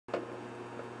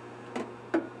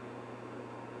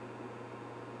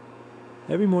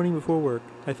Every morning before work,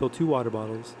 I fill 2 water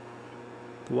bottles.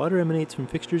 The water emanates from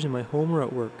fixtures in my home or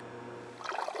at work.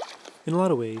 In a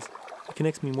lot of ways, it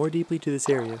connects me more deeply to this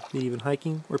area than even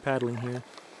hiking or paddling here.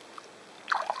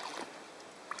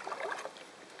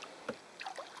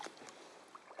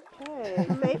 Okay,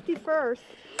 safety first.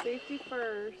 Safety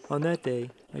first. On that day,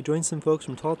 I joined some folks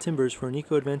from Tall Timbers for an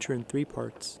eco-adventure in 3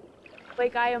 parts.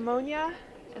 Lake Iamonia,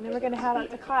 and then we're going to head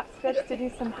out to Collapse Fish to do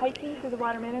some hiking through the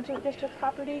Water Management District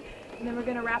property, and then we're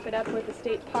going to wrap it up with the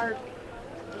state park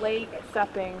lake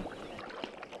supping.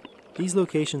 These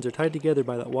locations are tied together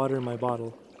by that water in my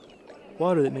bottle.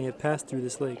 Water that may have passed through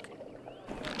this lake.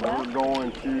 We're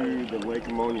going to the Lake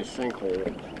Ammonia sinkhole.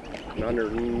 And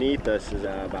underneath us is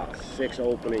about 6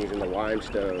 openings in the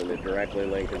limestone that directly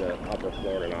link to the upper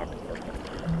Florida aquifer.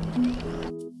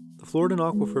 The Floridan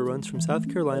aquifer runs from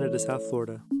South Carolina to South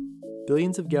Florida.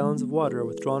 Billions of gallons of water are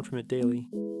withdrawn from it daily.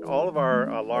 All of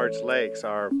our large lakes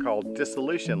are called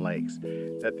dissolution lakes,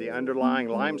 that the underlying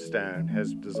limestone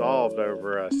has dissolved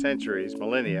over centuries,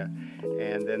 millennia,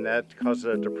 and then that causes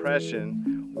a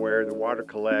depression where the water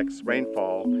collects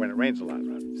rainfall when it rains a lot.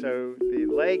 So the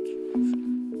lake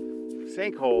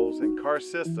sinkholes and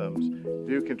karst systems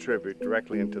do contribute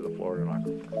directly into the Florida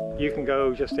aquifer. You can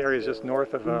go just areas just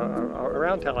north of,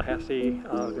 around Tallahassee.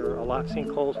 There are a lot of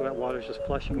sinkholes where that water is just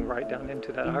flushing right down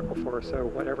into that aquifer. So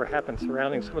whatever happens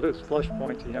surrounding some of those flush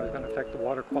points, is going to affect the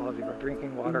water quality of our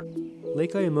drinking water.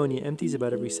 Lake Iamonia empties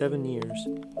about every 7 years,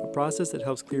 a process that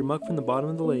helps clear muck from the bottom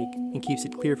of the lake and keeps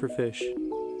it clear for fish.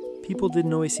 People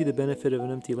didn't always see the benefit of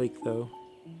an empty lake, though.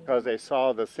 Because they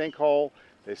saw the sinkhole,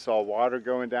 they saw water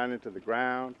going down into the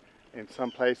ground. In some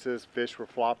places, fish were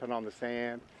flopping on the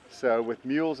sand. So with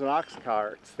mules and ox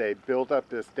carts, they built up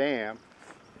this dam,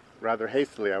 rather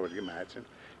hastily, I would imagine,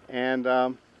 and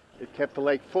it kept the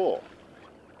lake full.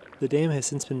 The dam has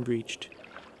since been breached.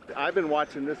 I've been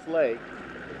watching this lake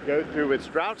go through its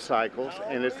drought cycles,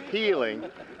 and it's healing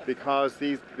because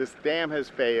this dam has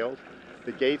failed.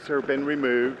 The gates have been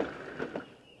removed.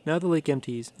 Now the lake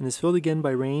empties and is filled again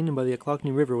by rain and by the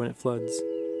Ochlockonee River when it floods.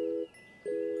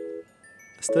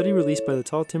 A study released by the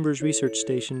Tall Timbers Research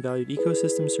Station valued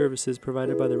ecosystem services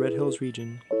provided by the Red Hills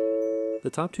region.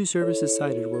 The top 2 services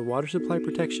cited were water supply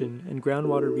protection and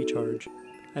groundwater recharge,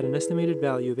 at an estimated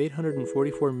value of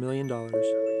 $844 million.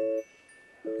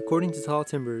 According to Tall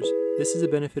Timbers, this is a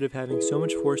benefit of having so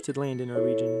much forested land in our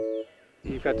region.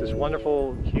 You've got this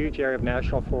wonderful, huge area of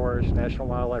national forest, national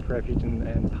wildlife refuge,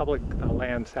 and public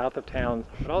land south of town,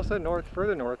 but also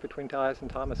further north between Tallahassee and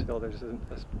Thomasville. There's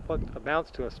what amounts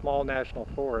to a small national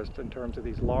forest in terms of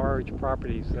these large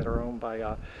properties that are owned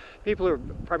by people who are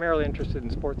primarily interested in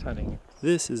sports hunting.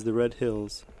 This is the Red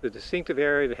Hills. The distinctive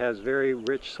area that has very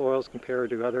rich soils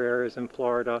compared to other areas in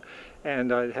Florida,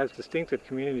 and it has distinctive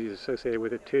communities associated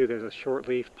with it too. There's a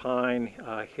shortleaf pine,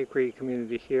 hickory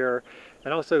community here,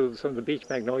 and also some of the beech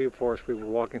magnolia forests we were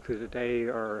walking through today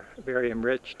are very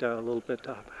enriched, a little bit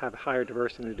have higher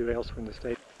diversity than they do elsewhere in the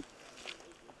state.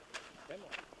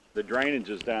 The drainage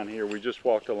is down here. We just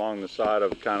walked along the side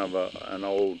of kind of an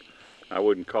old, I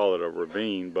wouldn't call it a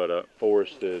ravine, but a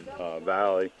forested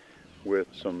valley with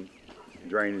some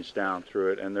drainage down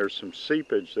through it. And there's some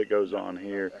seepage that goes on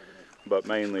here, but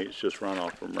mainly it's just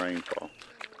runoff from rainfall.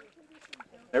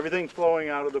 Everything flowing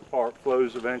out of the park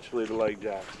flows eventually to Lake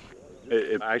Jackson.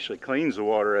 It actually cleans the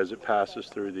water as it passes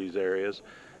through these areas,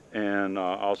 and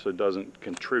also doesn't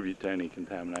contribute to any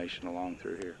contamination along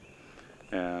through here.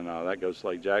 And that goes to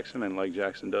Lake Jackson, and Lake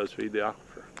Jackson does feed the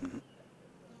aquifer. Mm-hmm.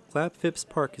 Clapp Phipps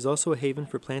Park is also a haven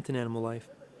for plant and animal life.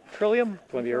 Trillium,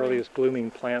 one of the earliest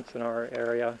blooming plants in our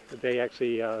area. They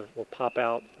actually will pop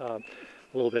out a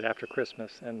little bit after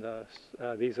Christmas, and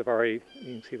these have already,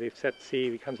 you can see they've set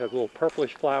seed. It comes as a little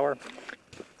purplish flower.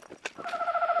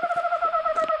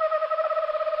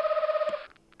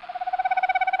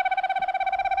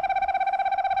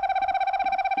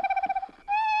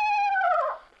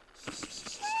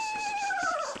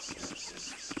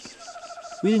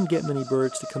 We didn't get many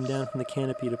birds to come down from the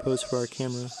canopy to pose for our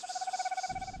camera.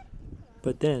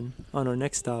 But then, on our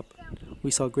next stop, we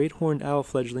saw great horned owl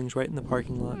fledglings right in the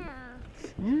parking lot.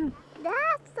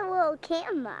 That's a little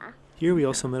camera. Here we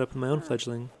also met up with my own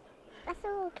fledgling. That's a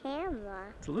little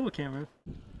camera. It's a little camera.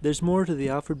 There's more to the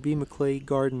Alfred B. McClay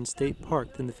Garden State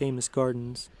Park than the famous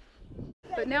gardens.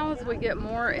 But now as we get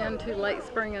more into late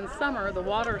spring and summer, the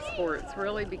water sports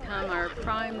really become our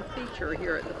prime feature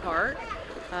here at the park.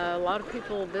 A lot of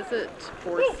people visit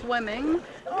for swimming,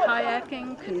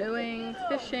 kayaking, canoeing,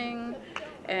 fishing,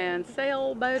 and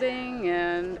sailboating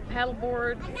and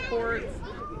paddleboard sports.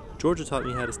 Georgia taught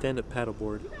me how to stand up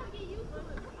paddleboard.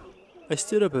 I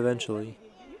stood up eventually.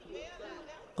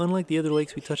 Unlike the other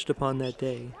lakes we touched upon that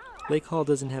day, Lake Hall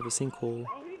doesn't have a sinkhole.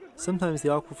 Sometimes the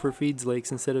aquifer feeds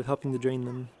lakes instead of helping to drain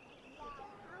them.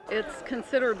 It's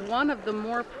considered one of the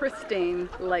more pristine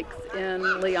lakes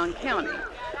in Leon County.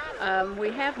 We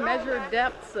have measured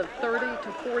depths of 30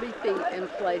 to 40 feet in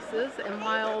places, and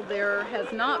while there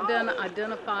has not been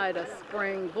identified a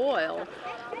spring boil,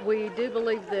 we do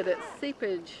believe that it's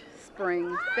seepage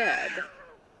spring fed.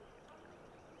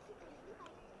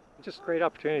 Just great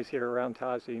opportunities here around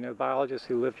Tazi. You know, biologists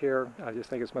who live here, I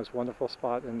just think it's the most wonderful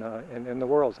spot in the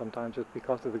world sometimes, just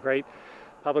because of the great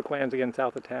public lands again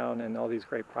south of town and all these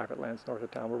great private lands north of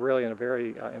town. We're really in a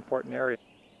very important area.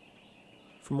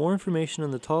 For more information on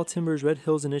the Tall Timbers Red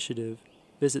Hills Initiative,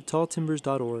 visit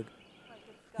talltimbers.org.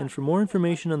 And for more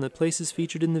information on the places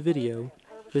featured in the video,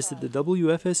 visit the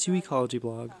WFSU Ecology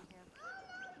blog.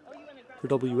 For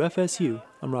WFSU,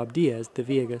 I'm Rob Diaz de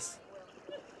Villegas.